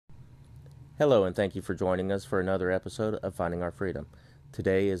Hello, and thank you for joining us for another episode of Finding Our Freedom.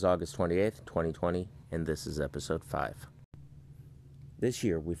 Today is August 28th, 2020, and this is episode 5. This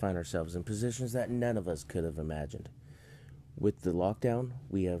year, we find ourselves in positions that none of us could have imagined. With the lockdown,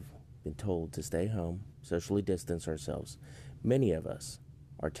 we have been told to stay home, socially distance ourselves. Many of us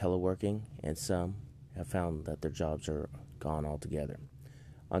are teleworking, and some have found that their jobs are gone altogether.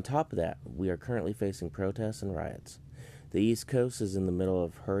 On top of that, we are currently facing protests and riots. The East Coast is in the middle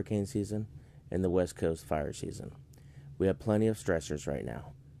of hurricane season, and the West Coast fire season. We have plenty of stressors right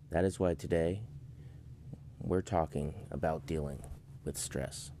now. That is why today we're talking about dealing with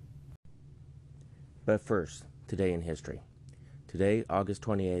stress. But first, today in history. Today, August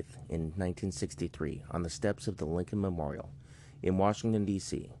 28th in 1963, on the steps of the Lincoln Memorial in Washington,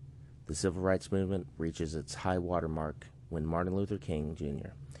 D.C., the civil rights movement reaches its high water mark when Martin Luther King, Jr.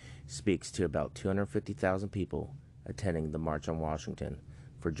 speaks to about 250,000 people attending the March on Washington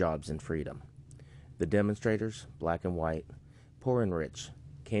for Jobs and Freedom. The demonstrators, black and white, poor and rich,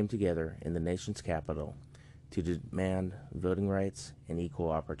 came together in the nation's capital to demand voting rights and equal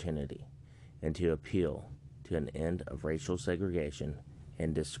opportunity, and to appeal to an end of racial segregation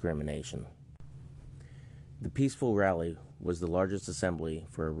and discrimination. The peaceful rally was the largest assembly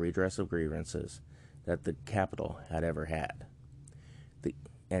for a redress of grievances that the Capitol had ever had,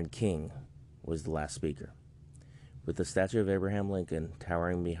 and King was the last speaker. With the statue of Abraham Lincoln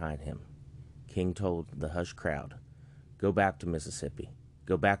towering behind him, King told the hushed crowd, "Go back to Mississippi,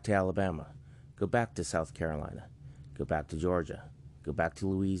 go back to Alabama, go back to South Carolina, go back to Georgia, go back to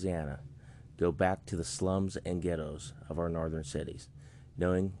Louisiana, go back to the slums and ghettos of our northern cities,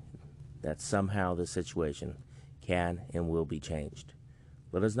 knowing that somehow the situation can and will be changed.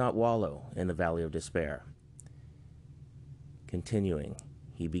 Let us not wallow in the valley of despair." Continuing,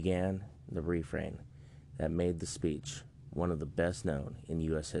 he began the refrain that made the speech one of the best known in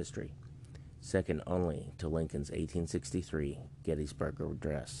U.S. history, second only to Lincoln's 1863 Gettysburg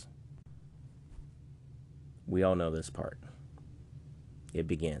Address. We all know this part. It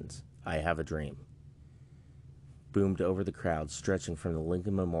begins, "I have a dream," boomed over the crowd stretching from the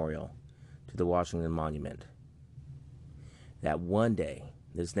Lincoln Memorial to the Washington Monument. That one day,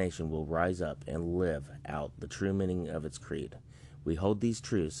 this nation will rise up and live out the true meaning of its creed. We hold these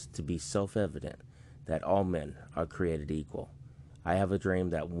truths to be self-evident, that all men are created equal. I have a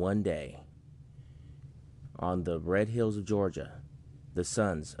dream that one day, on the red hills of Georgia, the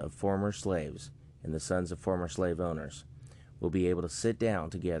sons of former slaves and the sons of former slave owners will be able to sit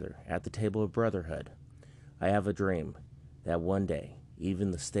down together at the table of brotherhood. I have a dream that one day, even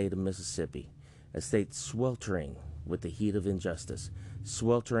the state of Mississippi, a state sweltering with the heat of injustice,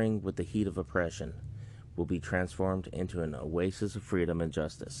 sweltering with the heat of oppression, will be transformed into an oasis of freedom and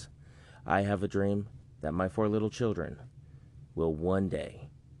justice. I have a dream that my 4 little children will one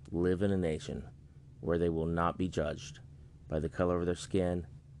day live in a nation where they will not be judged by the color of their skin,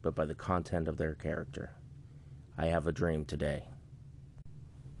 but by the content of their character. I have a dream today.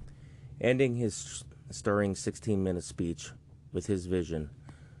 Ending his stirring 16-minute speech with his vision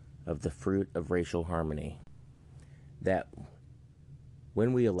of the fruit of racial harmony, that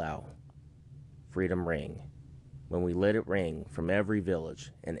when we allow freedom ring, when we let it ring from every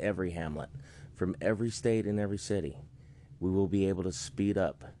village and every hamlet, from every state and every city, we will be able to speed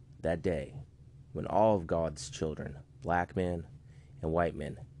up that day when all of God's children, black men and white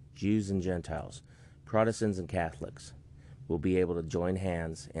men, Jews and Gentiles, Protestants and Catholics, will be able to join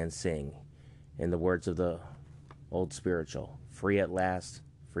hands and sing, in the words of the old spiritual, free at last,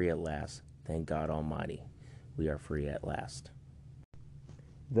 thank God Almighty, we are free at last.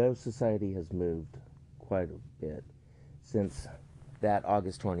 Though society has moved quite a bit since that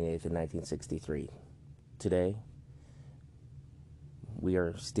August 28th in 1963, today we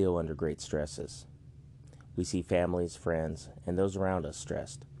are still under great stresses. We see families, friends, and those around us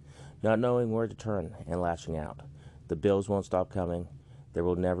stressed, not knowing where to turn and lashing out. The bills won't stop coming. There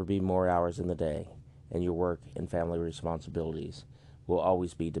will never be more hours in the day, and your work and family responsibilities will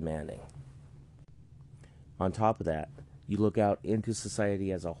always be demanding. On top of that, you look out into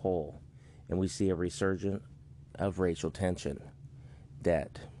society as a whole, and we see a resurgence of racial tension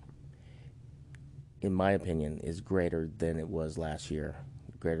that, in my opinion, is greater than it was last year,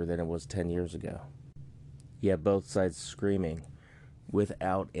 greater than it was 10 years ago. Yet both sides screaming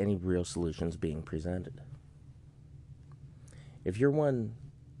without any real solutions being presented. If you're one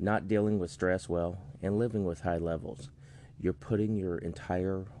not dealing with stress well and living with high levels, you're putting your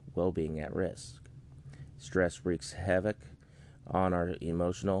entire well-being at risk. Stress wreaks havoc on our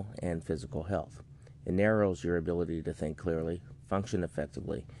emotional and physical health. It narrows your ability to think clearly, function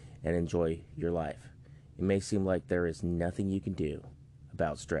effectively, and enjoy your life. It may seem like there is nothing you can do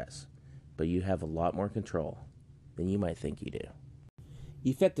about stress, but you have a lot more control than you might think you do.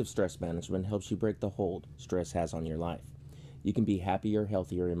 Effective stress management helps you break the hold stress has on your life. You can be happier,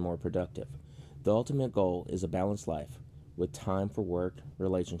 healthier, and more productive. The ultimate goal is a balanced life with time for work,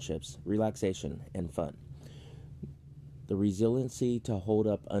 relationships, relaxation, and fun. The resiliency to hold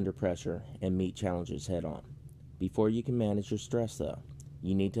up under pressure and meet challenges head on. Before you can manage your stress, though,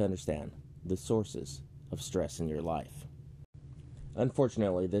 you need to understand the sources of stress in your life.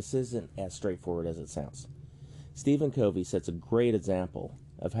 Unfortunately, this isn't as straightforward as it sounds. Stephen Covey sets a great example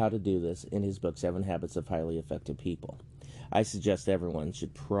of how to do this in his book 7 Habits of Highly Effective People. I suggest everyone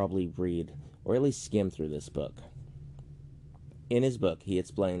should probably read or at least skim through this book. In his book, he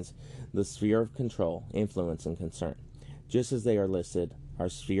explains the sphere of control, influence, and concern. Just as they are listed, our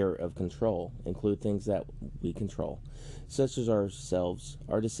sphere of control include things that we control, such as ourselves,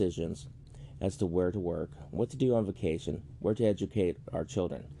 our decisions as to where to work, what to do on vacation, where to educate our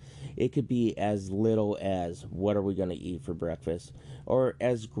children. It could be as little as what are we going to eat for breakfast, or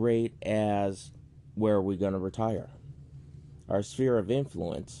as great as where are we going to retire. Our sphere of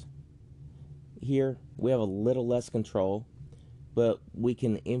influence, here we have a little less control, but we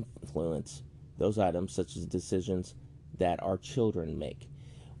can influence those items such as decisions that our children make.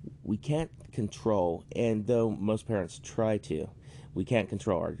 We can't control, and though most parents try to, we can't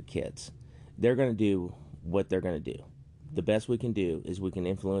control our kids. They're going to do what they're going to do. The best we can do is we can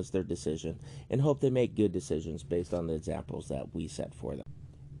influence their decision and hope they make good decisions based on the examples that we set for them.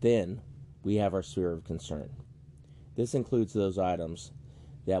 Then we have our sphere of concern. This includes those items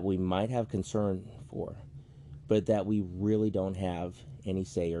that we might have concern for, but that we really don't have any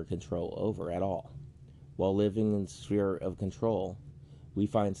say or control over at all. While living in the sphere of control, we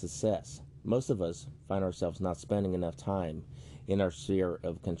find success. Most of us find ourselves not spending enough time in our sphere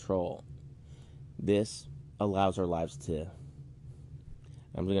of control. This allows our lives to,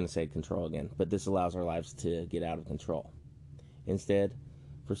 I'm going to say control again, but this allows our lives to get out of control. Instead,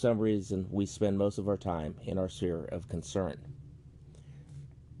 for some reason, we spend most of our time in our sphere of concern.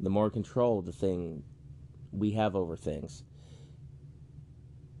 The more control the thing we have over things,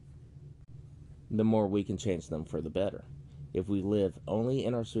 the more we can change them for the better. If we live only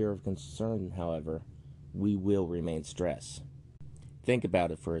in our sphere of concern, however, we will remain stressed. Think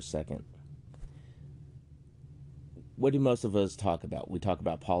about it for a second. What do most of us talk about? We talk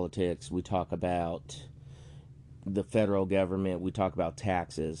about politics, we talk about the federal government, we talk about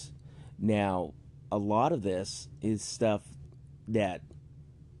taxes. Now, a lot of this is stuff that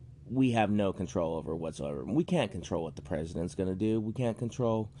we have no control over whatsoever. We can't control what the president's going to do. We can't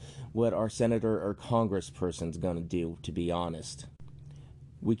control what our senator or congressperson's going to do, to be honest.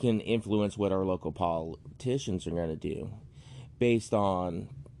 We can influence what our local politicians are going to do based on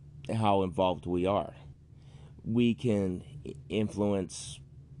how involved we are. We can influence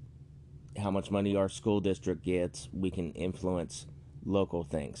how much money our school district gets. We can influence local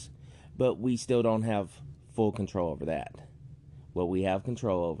things. But we still don't have full control over that. What we have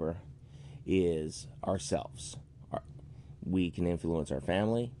control over is ourselves. We can influence our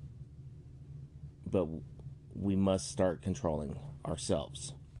family, but we must start controlling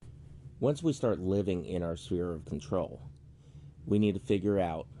ourselves. Once we start living in our sphere of control, we need to figure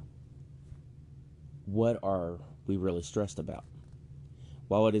out what are we really stressed about.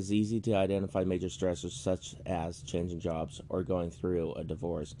 While it is easy to identify major stressors such as changing jobs or going through a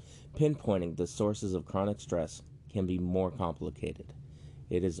divorce, pinpointing the sources of chronic stress can be more complicated.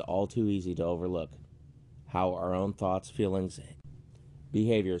 It is all too easy to overlook how our own thoughts, feelings,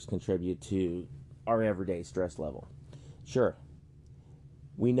 behaviors contribute to our everyday stress level. Sure,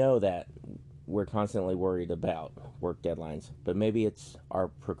 we know that we're constantly worried about work deadlines, but maybe it's our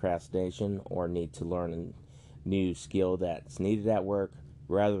procrastination or need to learn a new skill that's needed at work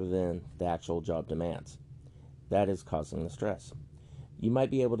rather than the actual job demands. That is causing the stress. You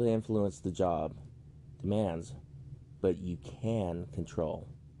might be able to influence the job demands, but you can control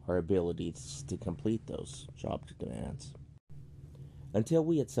our abilities to complete those job demands. Until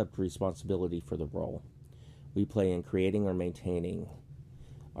we accept responsibility for the role we play in creating or maintaining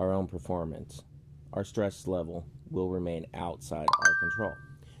our own performance, our stress level will remain outside our control.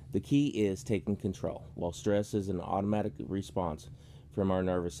 The key is taking control. While stress is an automatic response from our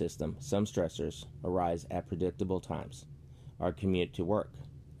nervous system, some stressors arise at predictable times. Our commute to work,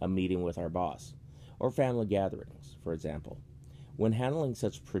 a meeting with our boss, or family gatherings, for example. When handling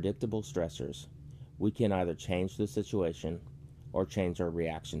such predictable stressors, we can either change the situation or change our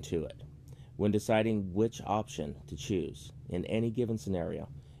reaction to it. When deciding which option to choose in any given scenario,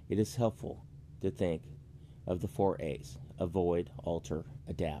 it is helpful to think of the 4 A's: avoid, alter,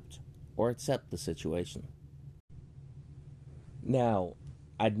 adapt, or accept the situation. Now,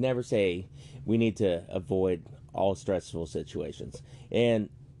 I'd never say we need to avoid all stressful situations. And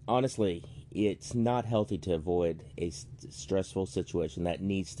honestly, it's not healthy to avoid a stressful situation that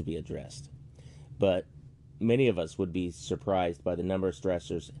needs to be addressed. But many of us would be surprised by the number of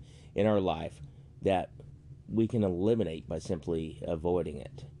stressors in our life that we can eliminate by simply avoiding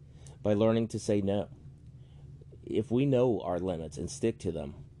it, by learning to say no. If we know our limits and stick to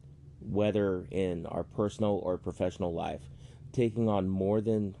them, whether in our personal or professional life, taking on more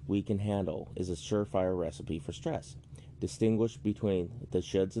than we can handle is a surefire recipe for stress. Distinguish between the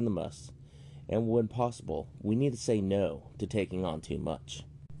shoulds and the musts, and when possible, we need to say no to taking on too much.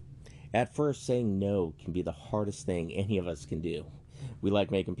 At first, saying no can be the hardest thing any of us can do. We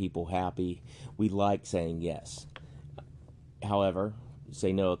like making people happy. We like saying yes. However,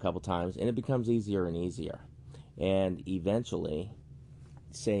 say no a couple times, and it becomes easier and easier. And eventually,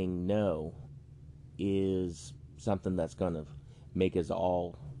 saying no is something that's going to make us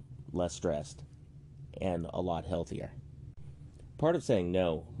all less stressed and a lot healthier. Part of saying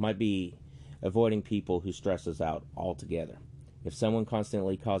no might be avoiding people who stress us out altogether. If someone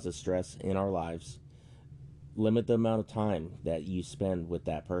constantly causes stress in our lives, limit the amount of time that you spend with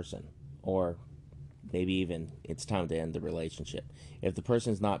that person, or maybe even it's time to end the relationship. If the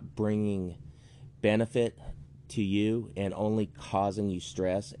person's not bringing benefit to you and only causing you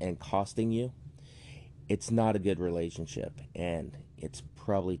stress and costing you, it's not a good relationship, and it's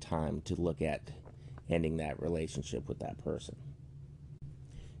probably time to look at ending that relationship with that person.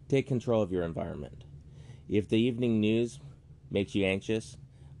 Take control of your environment. If the evening news makes you anxious,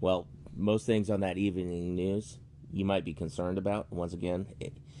 well, most things on that evening news you might be concerned about. Once again,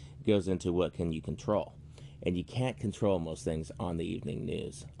 it goes into what can you control. And you can't control most things on the evening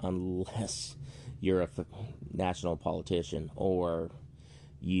news unless you're a national politician or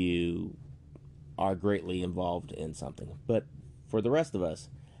you are greatly involved in something. But for the rest of us,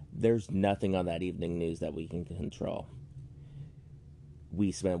 there's nothing on that evening news that we can control.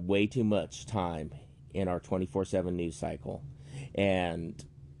 We spend way too much time in our 24/7 news cycle, and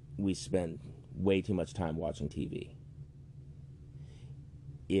we spend way too much time watching TV.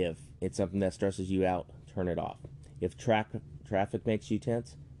 If it's something that stresses you out, turn it off. If traffic makes you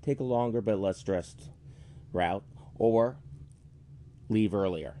tense, take a longer but less stressed route, or leave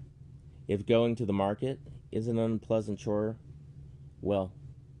earlier. If going to the market is an unpleasant chore, well,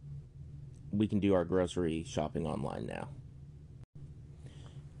 we can do our grocery shopping online now.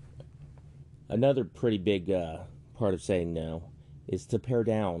 Another pretty big part of saying no is to pare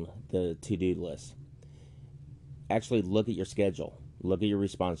down the to-do list. Actually look at your schedule, look at your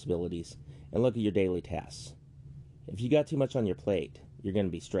responsibilities, and look at your daily tasks. If you got too much on your plate, you're going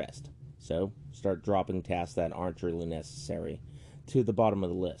to be stressed. So start dropping tasks that aren't really necessary to the bottom of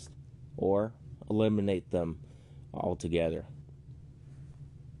the list, or eliminate them altogether.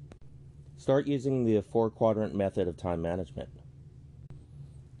 Start using the 4-quadrant method of time management.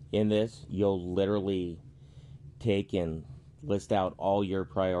 In this, you'll literally take and list out all your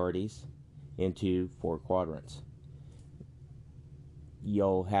priorities into 4 quadrants.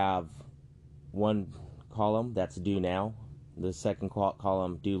 You'll have one column that's due now, the second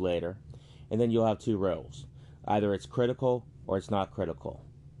column due later, and then you'll have 2 rows. Either it's critical or it's not critical.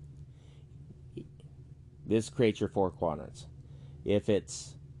 This creates your 4 quadrants. If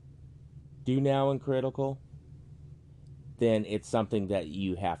it's due now and critical, then it's something that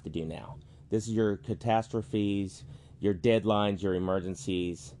you have to do now. This is your catastrophes, your deadlines, your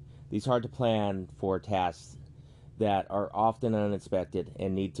emergencies, these hard to plan for tasks that are often unexpected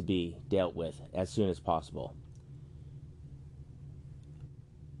and need to be dealt with as soon as possible.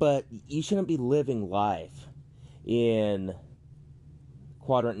 But you shouldn't be living life in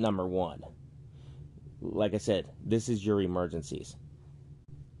quadrant number 1. Like I said, this is your emergencies.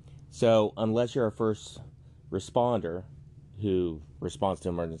 So unless you're a first responder who responds to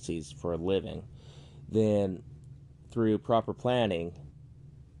emergencies for a living, then through proper planning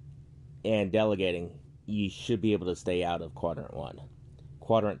and delegating, you should be able to stay out of quadrant 1.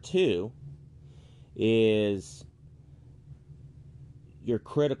 Quadrant 2 is your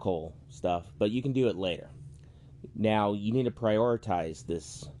critical stuff, but you can do it later. Now, you need to prioritize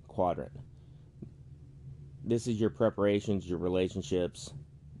this quadrant. This is your preparations, your relationships,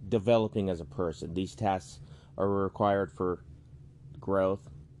 developing as a person. These tasks are required for growth,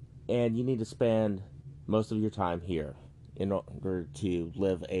 and you need to spend most of your time here in order to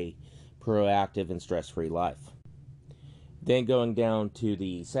live a proactive and stress-free life. Then going down to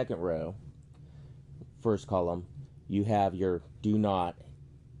the second row, first column, you have your do not,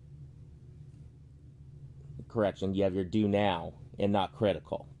 you have your do now and not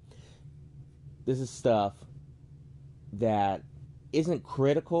critical. This is stuff that isn't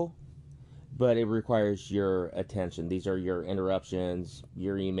critical, but it requires your attention. These are your interruptions,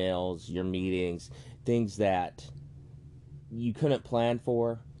 your emails, your meetings, things that you couldn't plan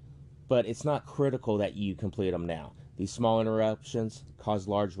for, but it's not critical that you complete them now. These small interruptions cause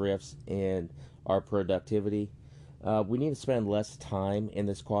large rifts in our productivity. We need to spend less time in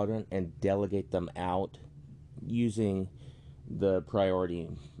this quadrant and delegate them out using the priority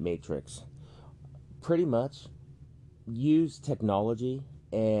matrix. Pretty much use technology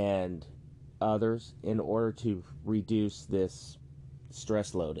and others in order to reduce this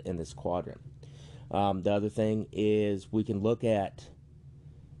stress load in this quadrant. The other thing is we can look at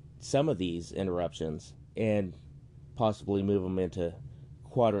some of these interruptions and possibly move them into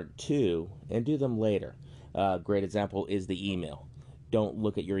quadrant 2 and do them later. Great example is the email. Don't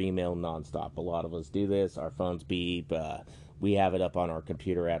look at your email nonstop. A lot of us do this. Our phones beep. We have it up on our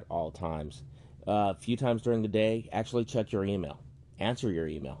computer at all times. A few times during the day, actually check your email. Answer your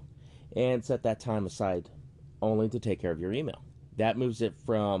email. And set that time aside only to take care of your email. That moves it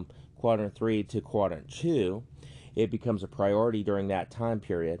from quadrant 3 to quadrant 2. It becomes a priority during that time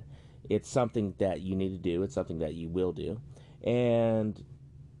period. It's something that you need to do. It's something that you will do. And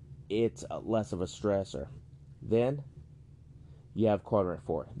it's less of a stressor. Then you have quadrant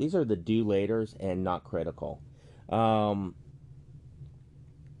 4. These are the do laters and not critical. Don't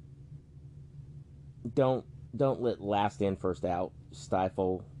let last in first out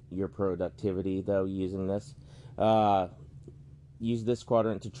stifle your productivity though using this. Use this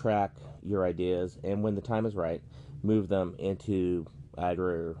quadrant to track your ideas, and when the time is right, move them into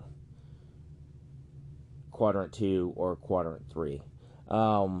either quadrant 2 or quadrant 3.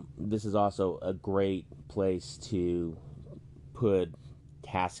 This is also a great place to put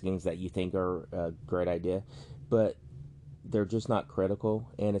taskings that you think are a great idea, but they're just not critical,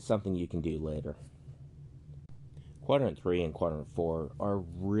 and it's something you can do later. Quadrant 3 and quadrant 4 are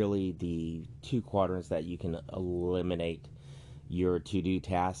really the two quadrants that you can eliminate your to-do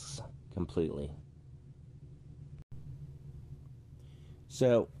tasks completely.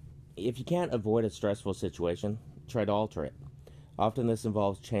 So, if you can't avoid a stressful situation, try to alter it. Often this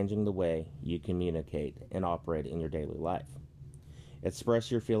involves changing the way you communicate and operate in your daily life. Express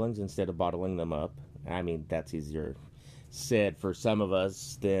your feelings instead of bottling them up. I mean, that's easier said for some of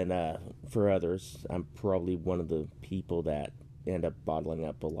us than for others. I'm probably one of the people that end up bottling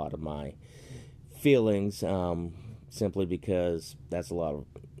up a lot of my feelings, simply because that's a lot of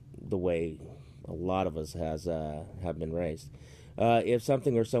the way a lot of us have been raised. If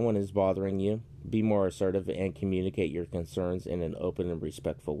something or someone is bothering you, be more assertive and communicate your concerns in an open and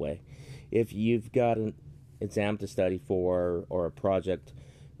respectful way. If you've got an exam to study for or a project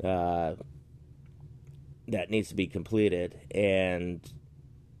that needs to be completed and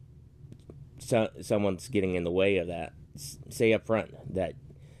someone's getting in the way of that, say up front that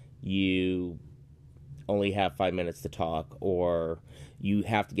you only have 5 minutes to talk or you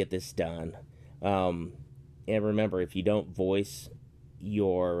have to get this done. And remember, if you don't voice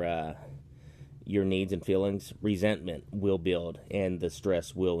your needs and feelings, resentment will build and the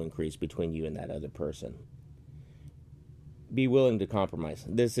stress will increase between you and that other person. Be willing to compromise.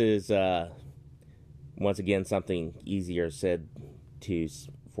 This is once again something easier said to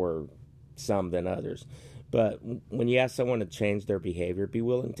for some than others. But when you ask someone to change their behavior, be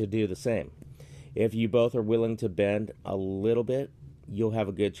willing to do the same. If you both are willing to bend a little bit, you'll have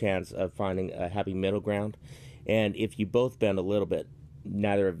a good chance of finding a happy middle ground. And if you both bend a little bit,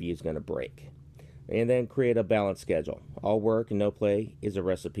 neither of you is going to break. And then create a balanced schedule. All work and no play is a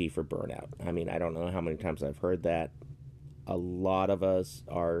recipe for burnout. I mean, I don't know how many times I've heard that. A lot of us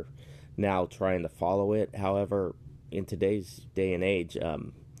are now trying to follow it. However, in today's day and age,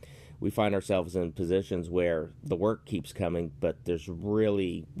 we find ourselves in positions where the work keeps coming, but there's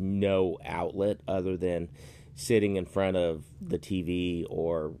really no outlet other than sitting in front of the TV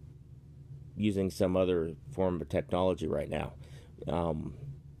or using some other form of technology right now.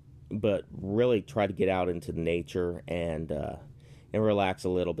 But really try to get out into nature and relax a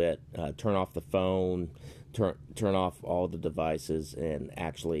little bit. Turn off the phone, turn off all the devices, and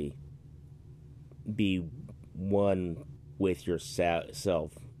actually be one with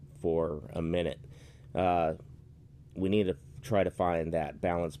yourself for a minute. We need to try to find that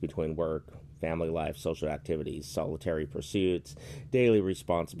balance between work, family life, social activities, solitary pursuits, daily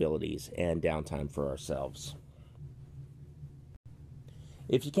responsibilities, and downtime for ourselves.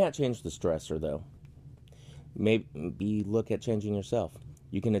 If you can't change the stressor, though, maybe look at changing yourself.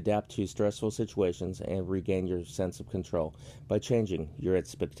 You can adapt to stressful situations and regain your sense of control by changing your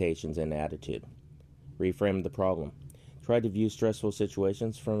expectations and attitude. Reframe the problem. Try to view stressful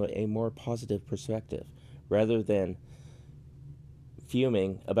situations from a more positive perspective, rather than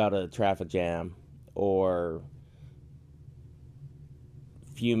fuming about a traffic jam or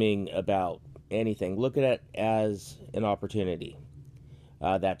fuming about anything, look at it as an opportunity.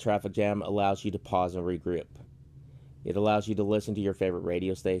 That traffic jam allows you to pause and regroup. It allows you to listen to your favorite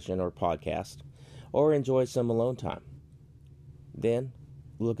radio station or podcast, or enjoy some alone time. Then,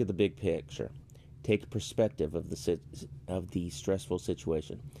 look at the big picture. Take perspective of the stressful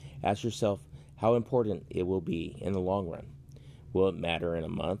situation. Ask yourself how important it will be in the long run. Will it matter in a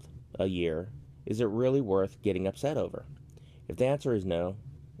month, a year? Is it really worth getting upset over? If the answer is no,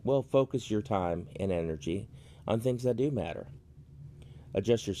 well, focus your time and energy on things that do matter.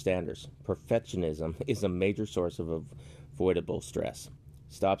 Adjust your standards. Perfectionism is a major source of avoidable stress.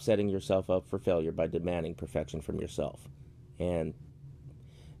 Stop setting yourself up for failure by demanding perfection from yourself. And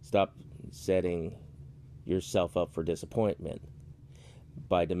stop setting yourself up for disappointment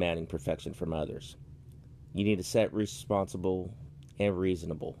by demanding perfection from others. You need to set responsible and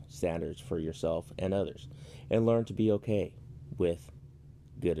reasonable standards for yourself and others, and learn to be okay with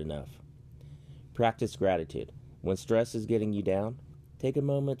good enough. Practice gratitude. When stress is getting you down, take a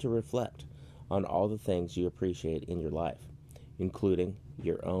moment to reflect on all the things you appreciate in your life, including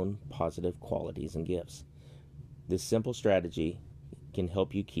your own positive qualities and gifts. This simple strategy can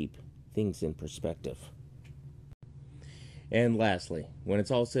help you keep things in perspective. And lastly, when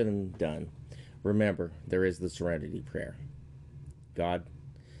it's all said and done, remember there is the serenity prayer. God,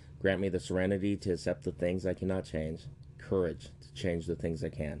 grant me the serenity to accept the things I cannot change, courage to change the things I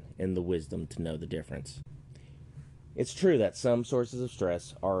can, and the wisdom to know the difference. It's true that some sources of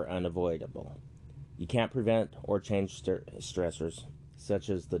stress are unavoidable. You can't prevent or change stressors, such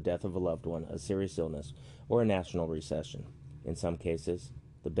as the death of a loved one, a serious illness, or a national recession. In some cases,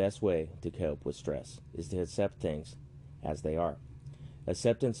 the best way to cope with stress is to accept things as they are.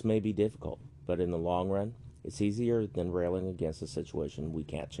 Acceptance may be difficult, but in the long run, it's easier than railing against a situation we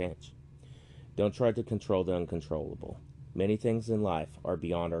can't change. Don't try to control the uncontrollable. Many things in life are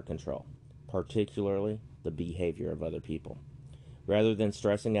beyond our control, particularly the behavior of other people. Rather than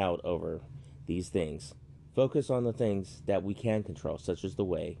stressing out over these things, focus on the things that we can control, such as the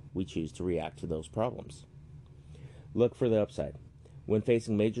way we choose to react to those problems. Look for the upside. When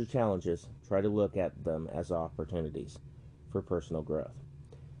facing major challenges, try to look at them as opportunities for personal growth.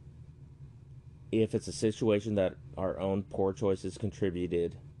 If it's a situation that our own poor choices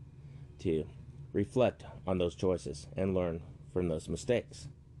contributed to, reflect on those choices and learn from those mistakes.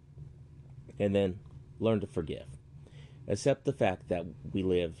 And then learn to forgive. Accept the fact that we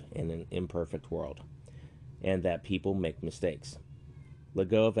live in an imperfect world and that people make mistakes. Let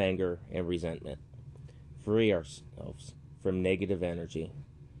go of anger and resentment. Free ourselves from negative energy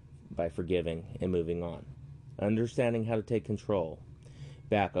by forgiving and moving on. Understanding how to take control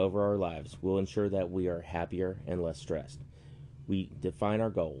back over our lives will ensure that we are happier and less stressed. We define our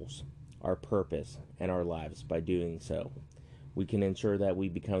goals, our purpose, and our lives. By doing so, we can ensure that we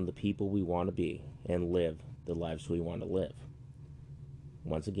become the people we want to be and live the lives we want to live.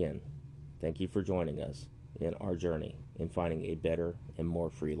 Once again, thank you for joining us in our journey in finding a better and more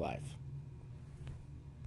free life.